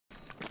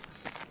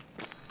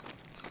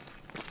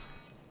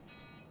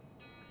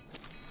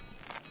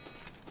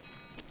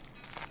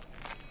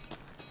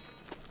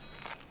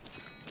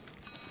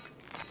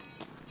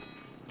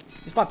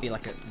This might be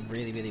like a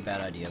really, really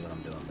bad idea what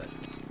I'm doing, but...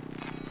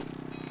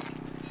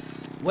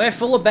 We're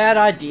full of bad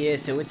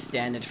ideas, so it's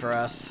standard for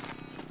us.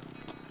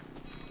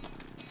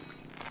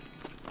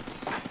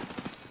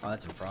 Oh,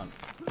 that's in front.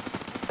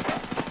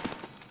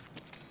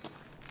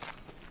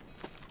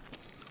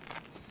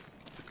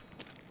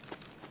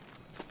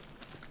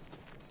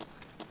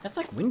 That's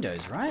like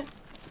windows, right?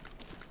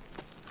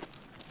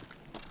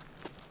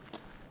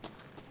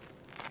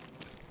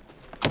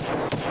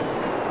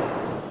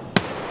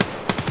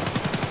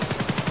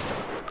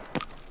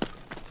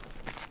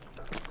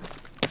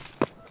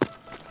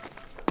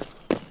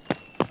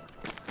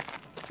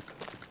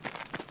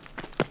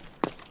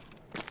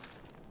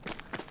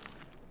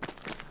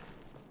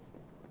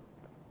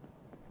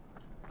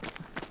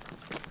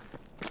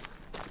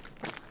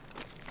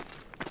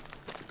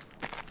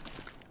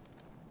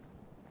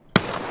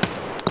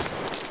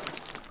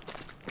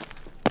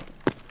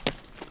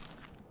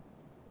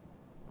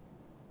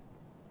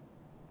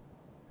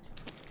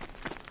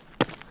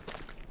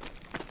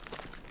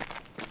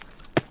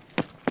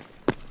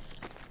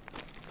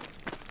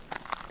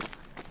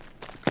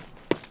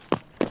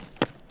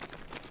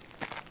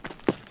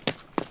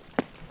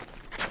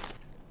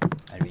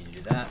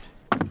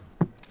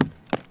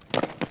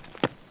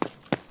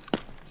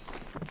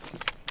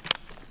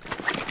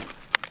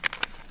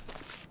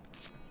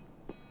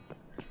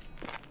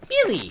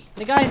 Billy!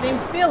 The guy's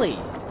name's Billy!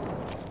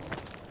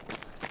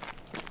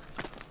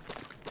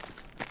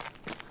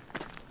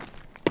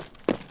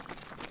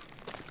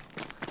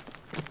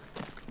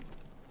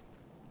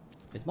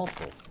 It's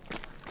multiple.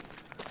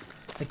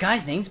 The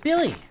guy's name's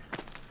Billy!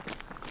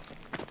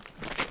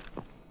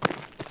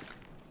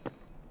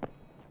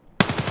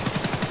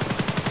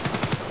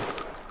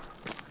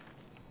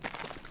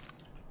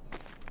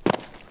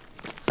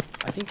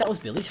 I think that was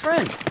Billy's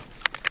friend.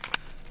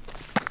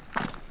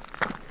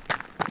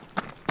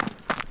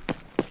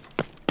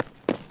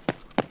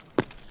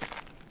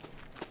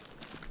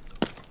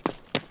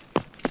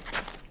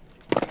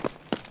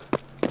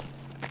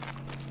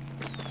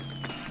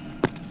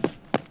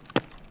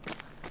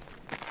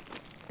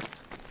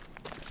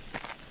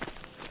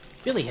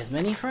 Billy has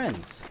many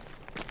friends.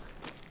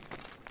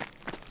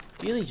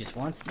 Billy just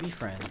wants to be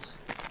friends.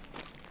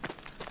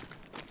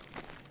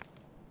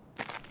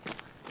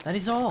 That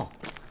is all.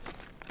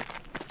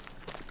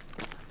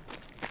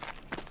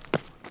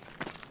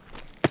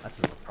 That's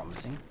a little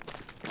promising.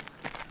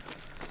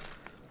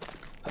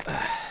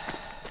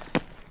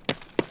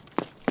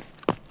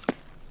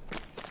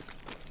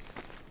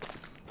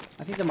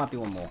 I think there might be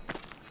one more.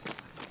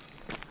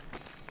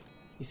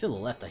 He's still to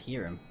the left, I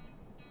hear him.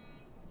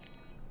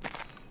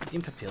 Is he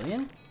in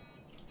Papillion?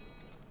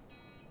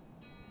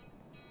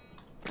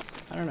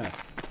 I don't know.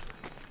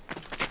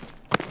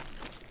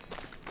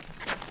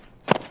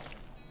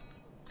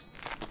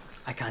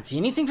 I can't see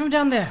anything from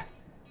down there.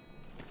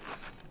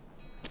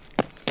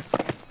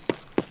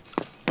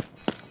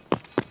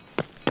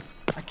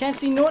 I can't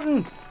see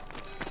Norton.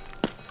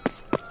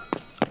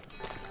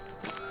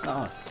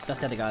 Oh, that's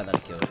the other guy that I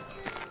killed.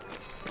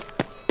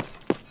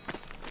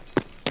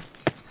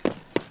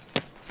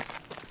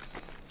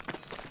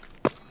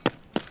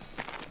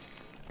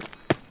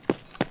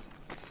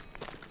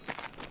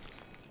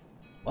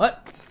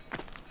 What?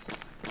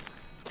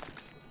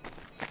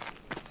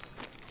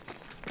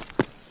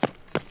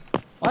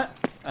 What?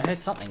 I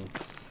heard something.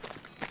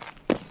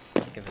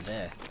 Like over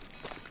there.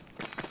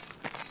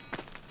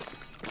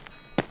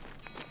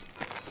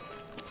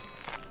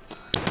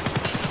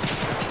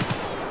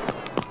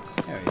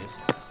 There he is.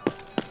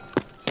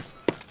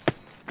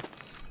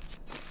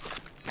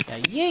 Yeah,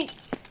 yeet!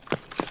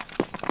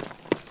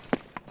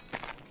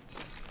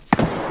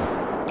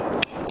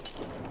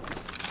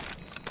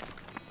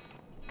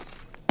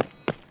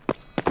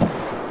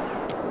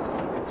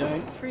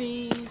 Don't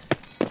freeze.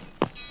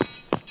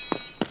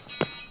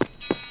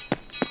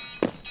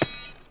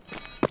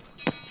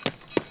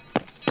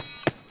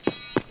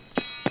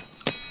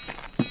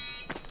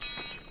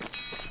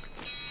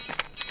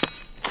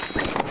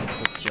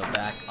 Put your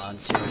back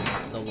onto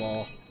the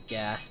wall.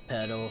 Gas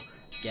pedal,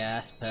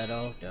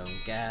 don't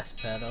gas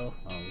pedal,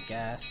 on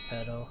gas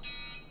pedal.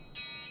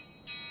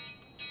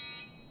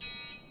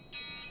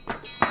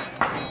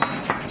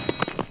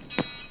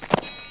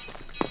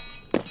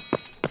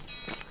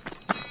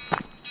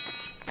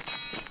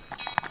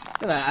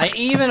 Look at that, I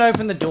even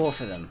opened the door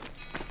for them.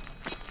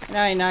 You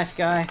know, you nice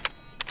guy.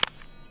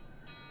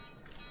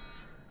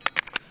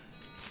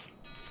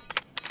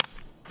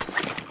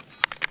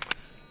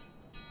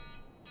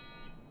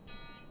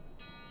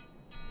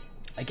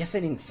 I guess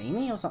they didn't see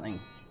me or something.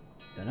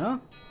 Don't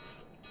know.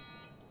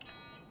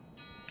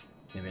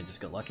 Maybe I just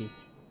got lucky.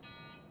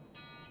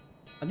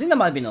 I think that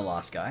might have been the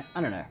last guy.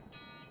 I don't know.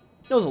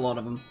 There was a lot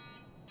of them.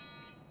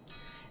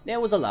 There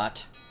was a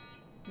lot.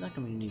 I feel like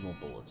I'm gonna need more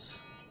bullets.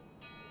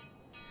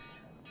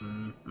 I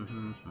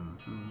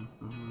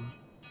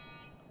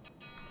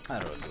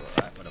don't know, do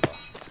alright, whatever.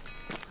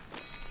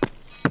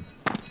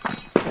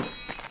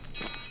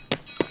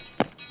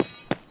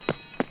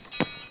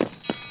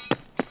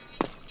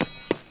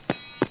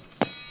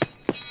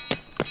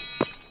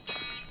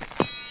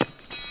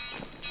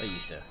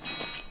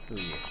 Who are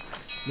you?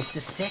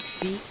 Mr.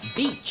 Sexy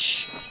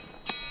Beach.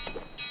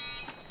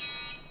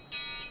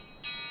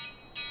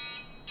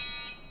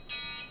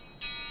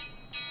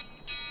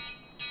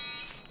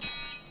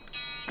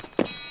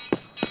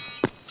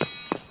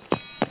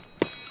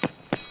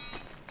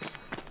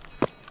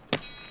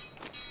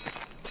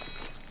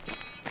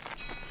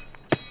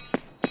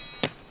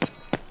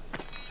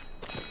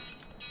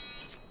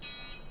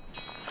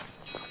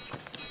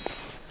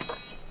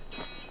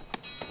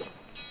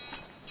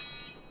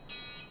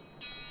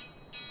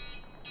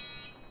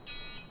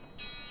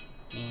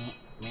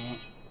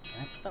 Can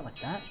I put that like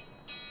that?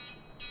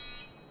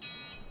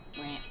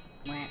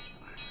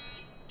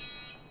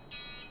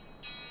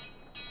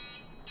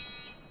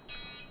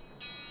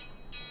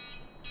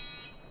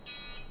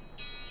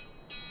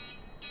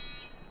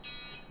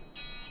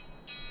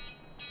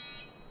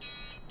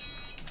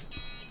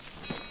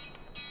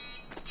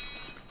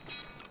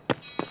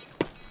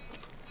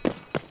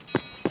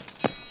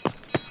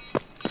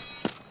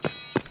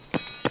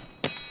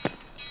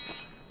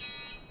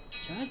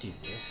 Should I do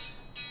this?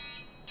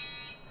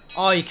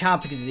 Oh, you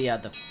can't because of the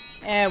other.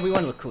 We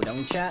want to look cool, don't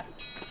we, chat?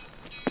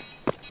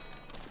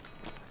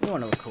 We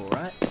want to look cool,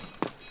 right?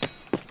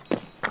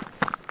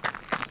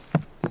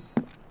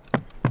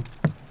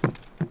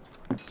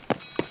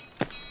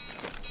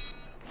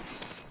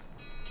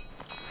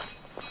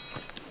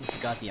 Who's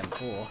got the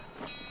M4?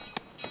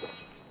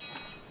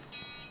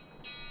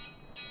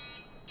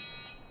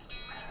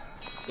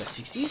 You got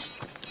 60s?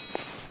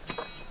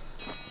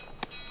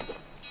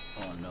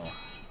 Oh no.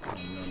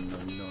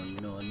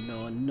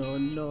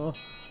 No.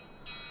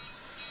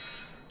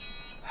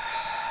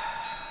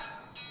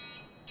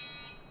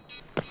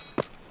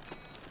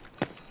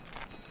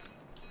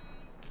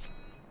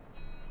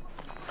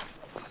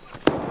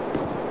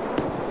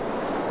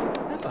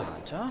 Have a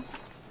hunter.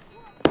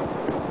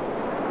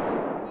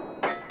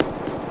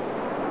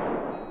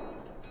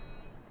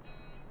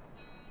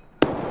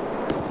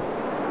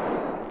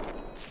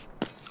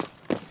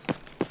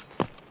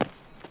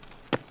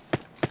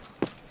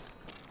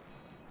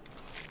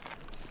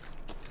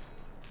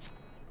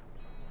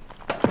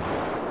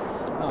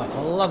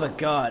 For the love of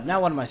God,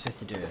 now what am I supposed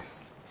to do?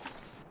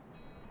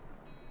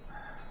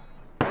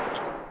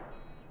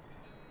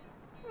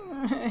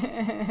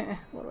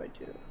 What do I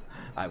do?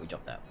 Alright, we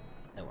dropped that.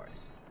 No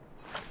worries.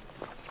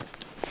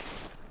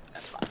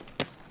 That's fine.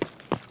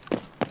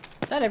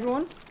 Is that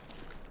everyone?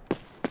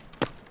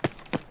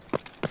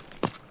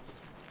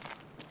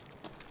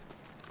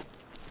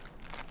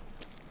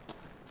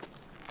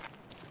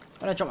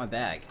 Why did I drop my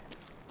bag?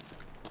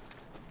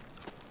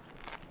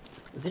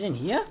 Was it in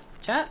here?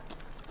 Chat?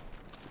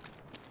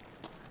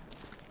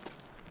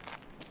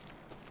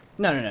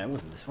 No, it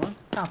wasn't this one.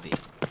 Can't be.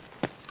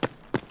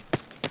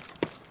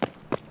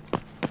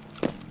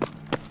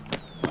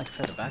 It's like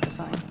further back or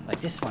something?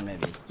 Like this one,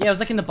 maybe. Yeah, it was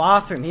like in the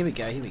bathroom. Here we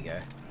go. I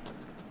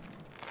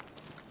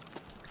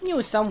knew it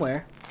was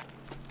somewhere.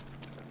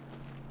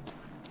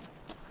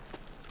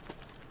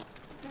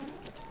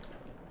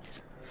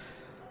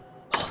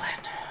 Oh,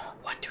 then,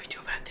 what do we do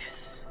about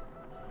this?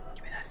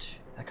 Give me that.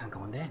 That can't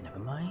go in there. Never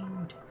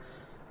mind.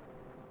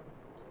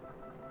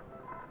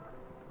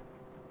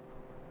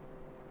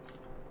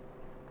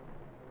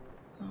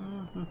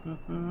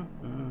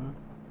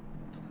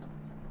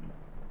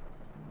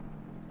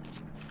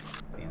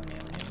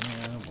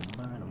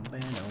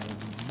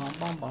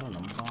 I'll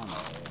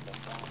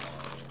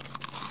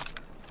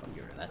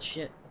get rid of that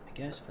shit, I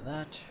guess, for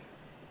that.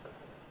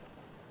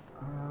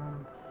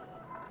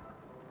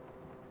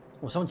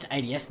 Oh, someone's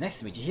ADS next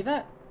to me. Did you hear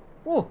that?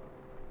 Whoa!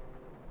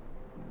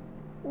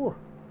 Whoa!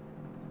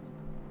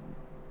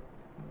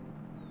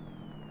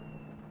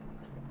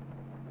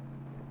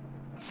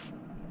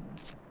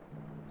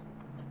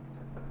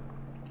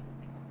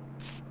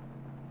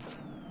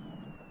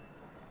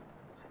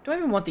 Do I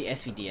even want the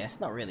SVDS?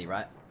 Not really,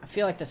 right? I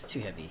feel like that's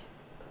too heavy.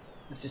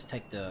 Let's just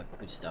take the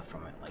good stuff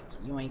from it, like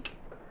yoink.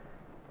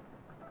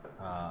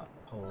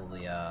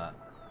 Probably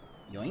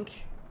yoink.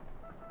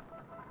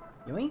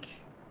 Yoink.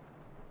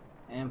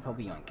 And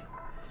probably yoink.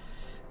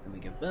 Then we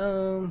go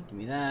boom. Give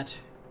me that.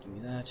 Give me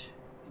that.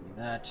 Give me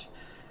that.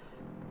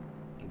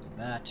 Give me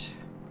that.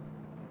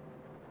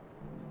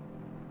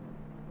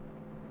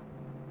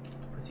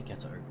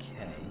 Pussycats are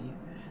okay.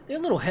 They're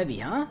a little heavy,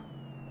 huh?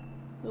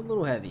 They're a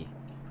little heavy.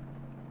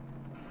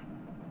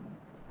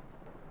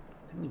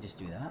 Let me just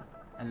do that.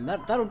 And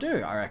that'll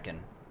do, I reckon.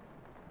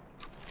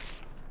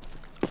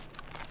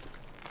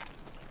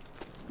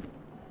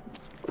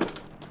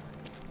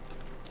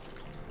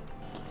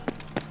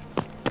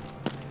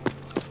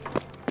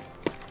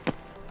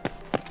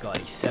 God,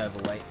 he's so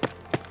overweight.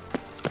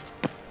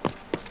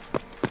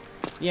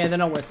 Yeah, they're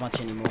not worth much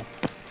anymore.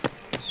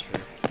 That's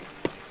true.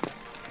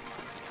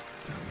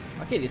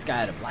 Okay, this guy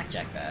had a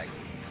blackjack bag.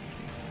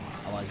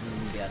 Otherwise we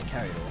wouldn't be able to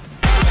carry it all.